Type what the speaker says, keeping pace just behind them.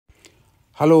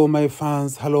Hello my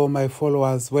fans, hello my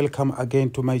followers, welcome again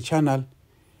to my channel.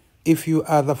 If you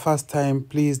are the first time,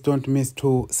 please don't miss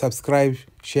to subscribe,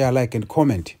 share, like and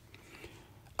comment.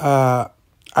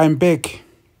 I'm back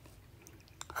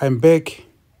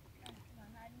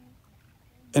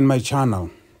in my channel.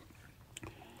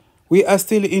 We are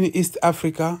still in East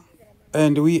Africa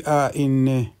and we are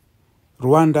in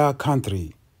Rwanda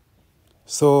country.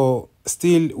 So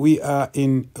still we are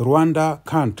in Rwanda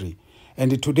country.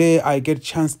 And today I get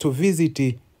chance to visit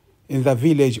in the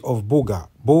village of Buga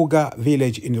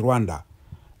village in Rwanda.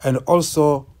 And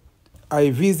also I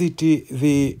visit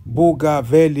the Buga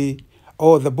Valley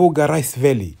or the Buga Rice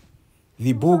Valley.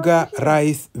 The Buga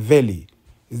Rice Valley.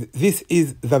 This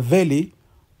is the valley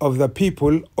of the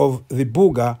people of the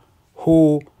Buga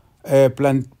who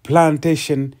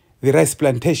plantation, the rice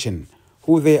plantation,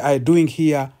 who they are doing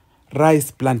here rice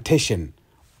plantation,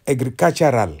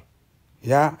 agricultural,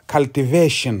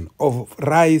 cultivation of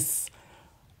rice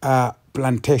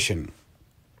plantation.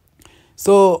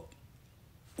 So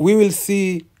we will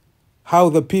see how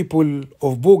the people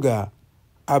of Buga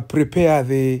prepare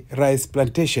the rice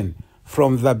plantation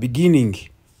from the beginning.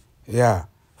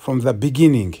 From the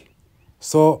beginning.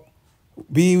 So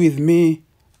be with me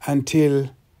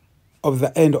until of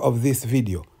the end of this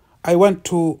video. I want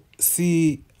to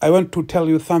tell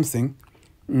you something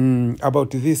about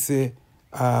this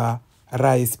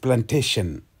rice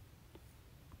plantation.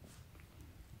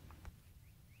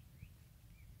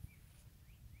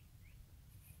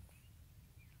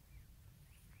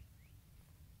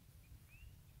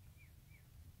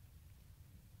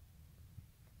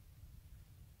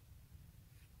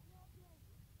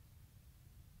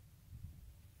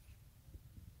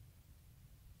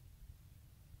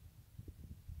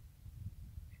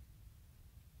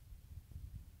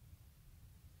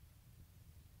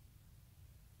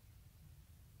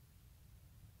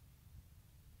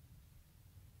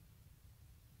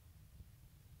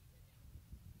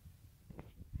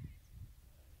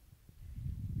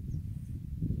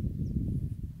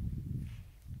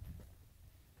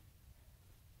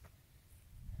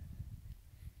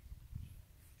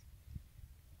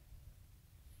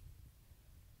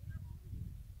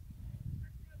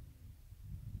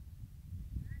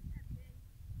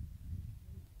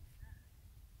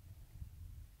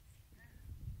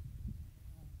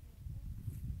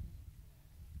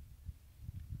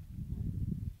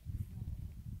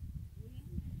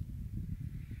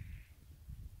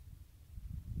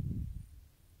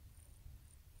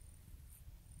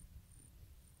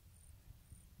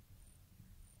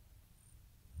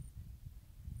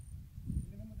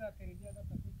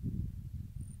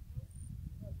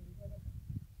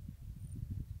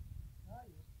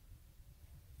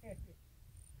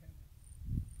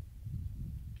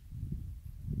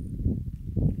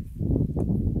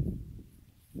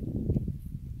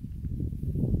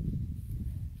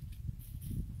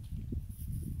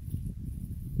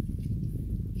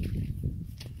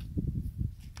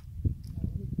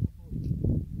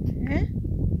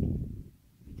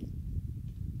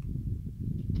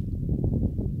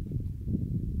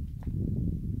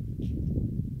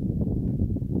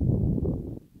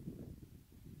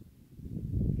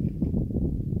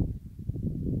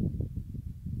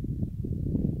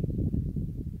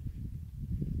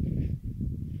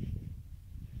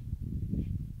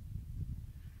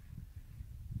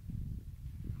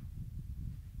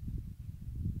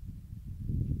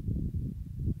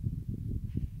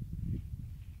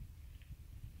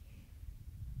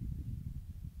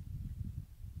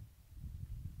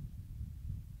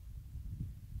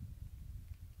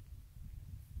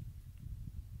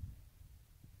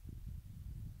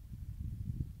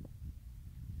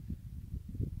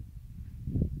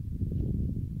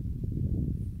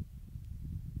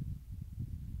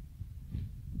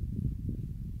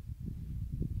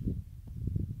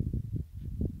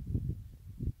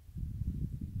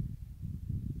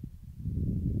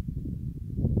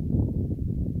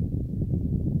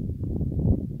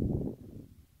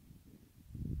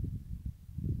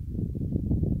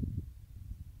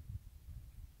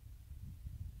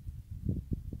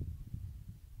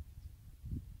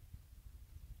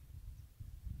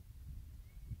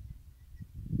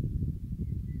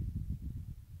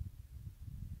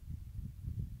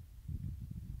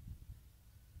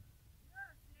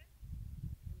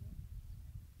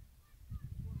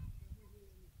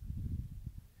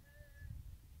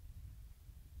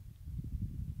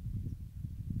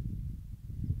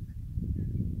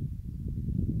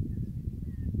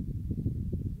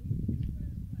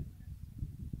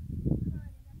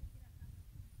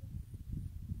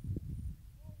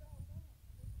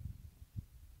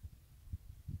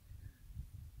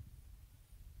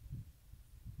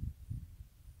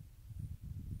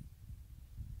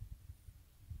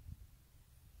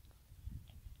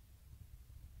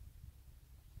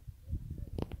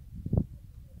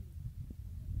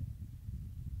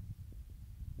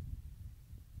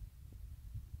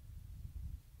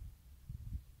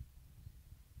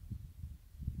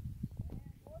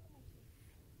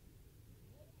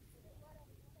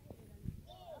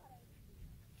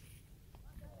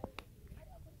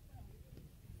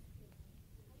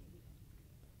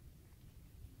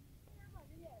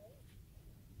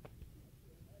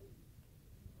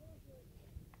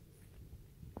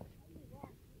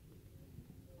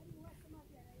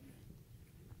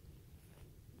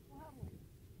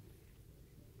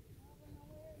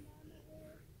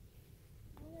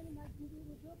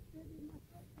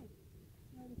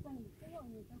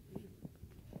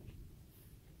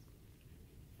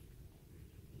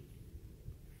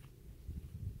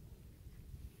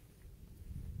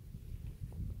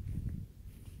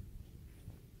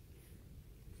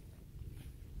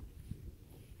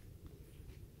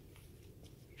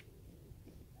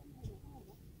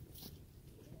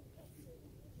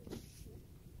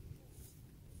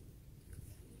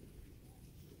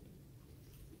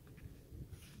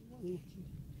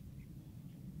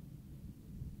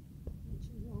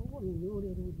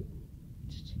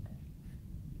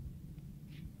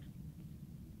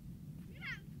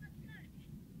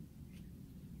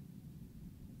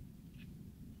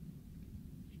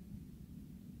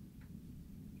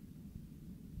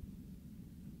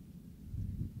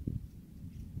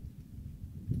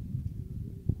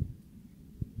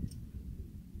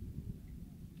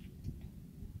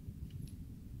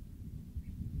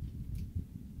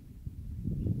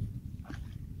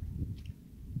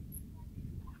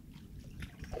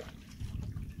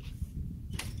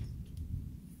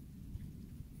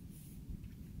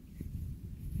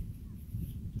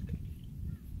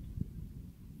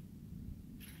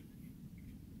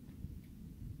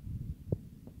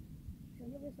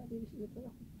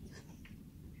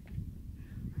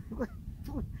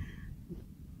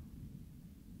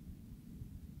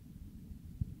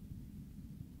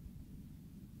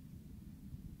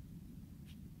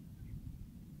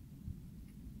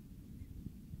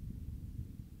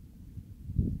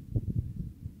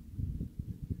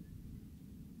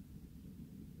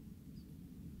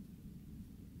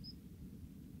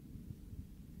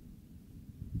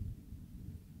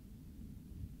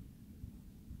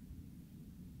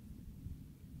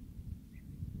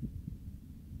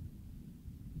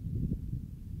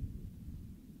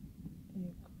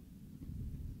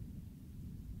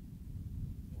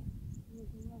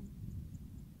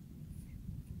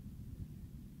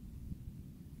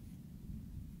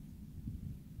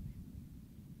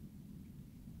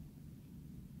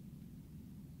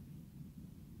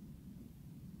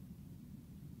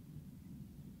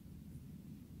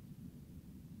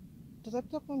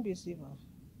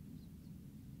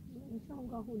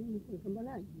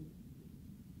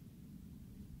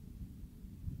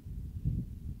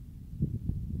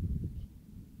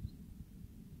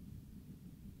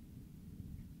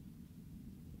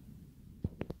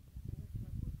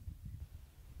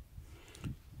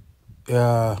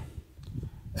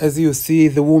 As you see,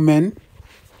 the woman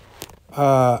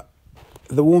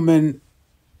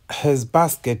has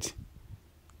basket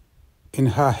in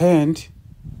her hand,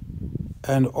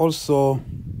 and also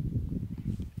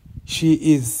she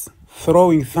is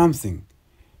throwing something.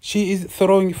 She is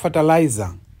throwing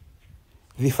fertilizer.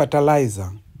 The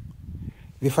fertilizer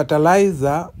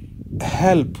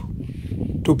help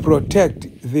to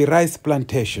protect the rice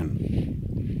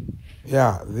plantation.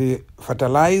 Yeah, the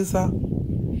fertilizer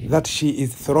that she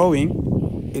is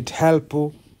throwing, it help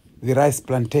the rice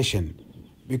plantation,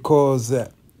 because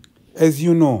as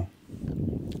you know,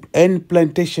 in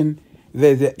plantation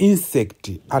there's an insect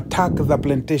attack the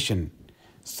plantation,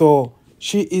 so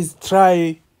she is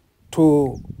trying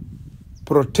to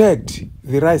protect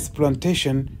the rice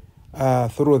plantation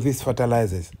through these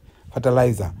fertilizer.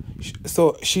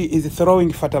 So she is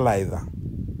throwing fertilizer.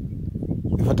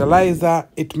 The fertilizer,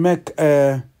 it make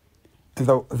the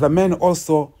man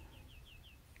also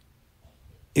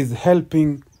is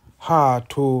helping her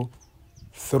to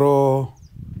throw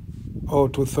or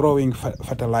to throwing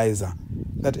fertilizer.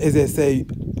 That, as I said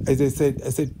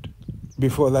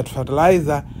before, that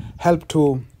fertilizer help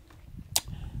to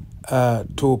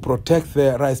protect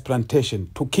the rice plantation,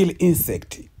 to kill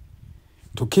insect,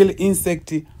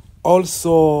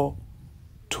 also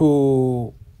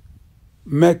to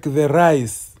make the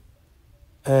rice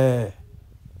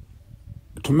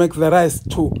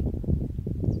to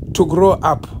grow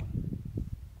up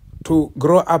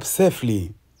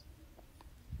safely.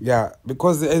 Yeah,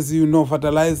 because as you know,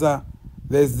 fertilizer,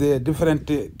 there's a different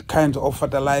kind of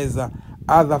fertilizer.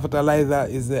 Other fertilizer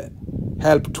is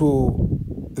help to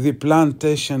the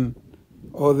plantation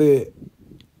or the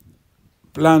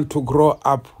plant to grow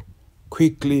up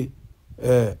quickly,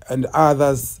 and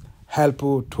others help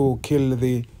to kill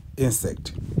the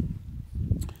insect.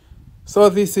 So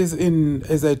this is in,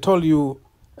 as I told you,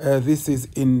 this is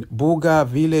in Buga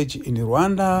village in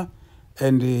Rwanda,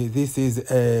 and this is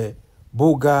a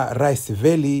Buga rice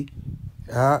valley,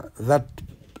 that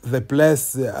the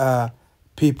place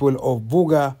people of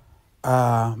Buga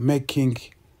are making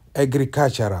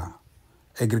agricultural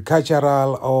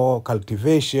or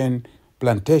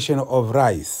plantation of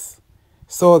rice.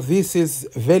 So this is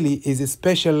valley is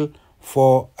special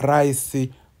for rice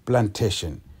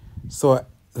plantation. So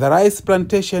the rice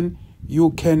plantation, you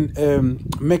can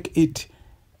make it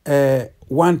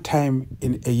one time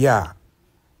in a year,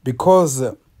 because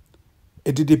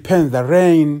it depends the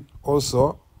rain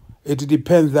also. It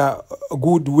depends the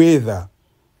good weather.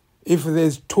 If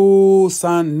there's too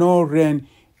sun, no rain,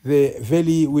 the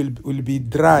valley will be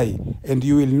dry, and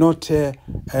you will not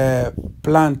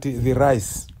plant the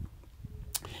rice.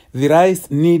 The rice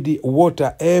need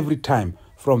water every time,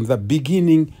 from the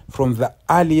beginning, from the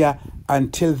earlier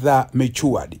until the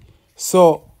matured.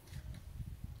 So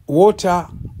water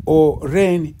or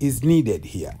rain is needed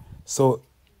here. So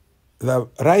the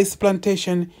rice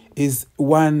plantation is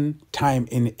one time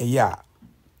in a year.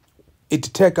 It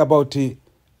takes about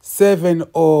 7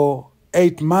 or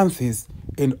 8 months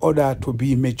in order to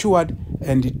be matured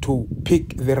and to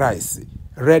pick the rice,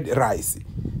 red rice.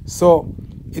 So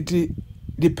it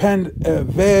depends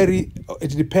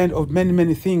it depends of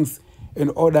many things in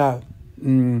order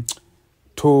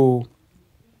to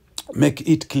make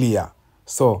it clear.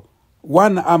 So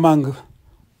one among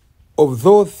of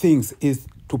those things is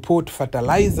to put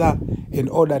fertilizer in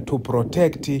order to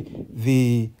protect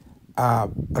the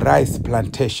rice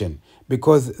plantation,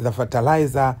 because the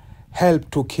fertilizer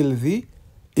help to kill the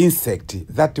insect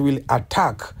that will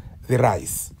attack the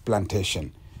rice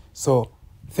plantation. So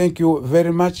thank you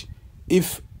very much.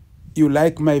 If you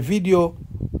like my video,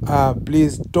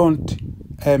 please don't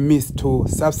miss to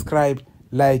subscribe,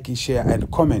 like, share, and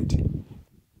comment.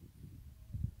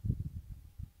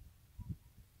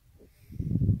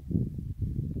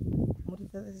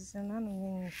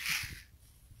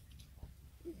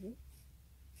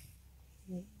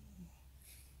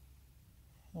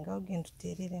 Nga ugenda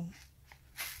utereremo.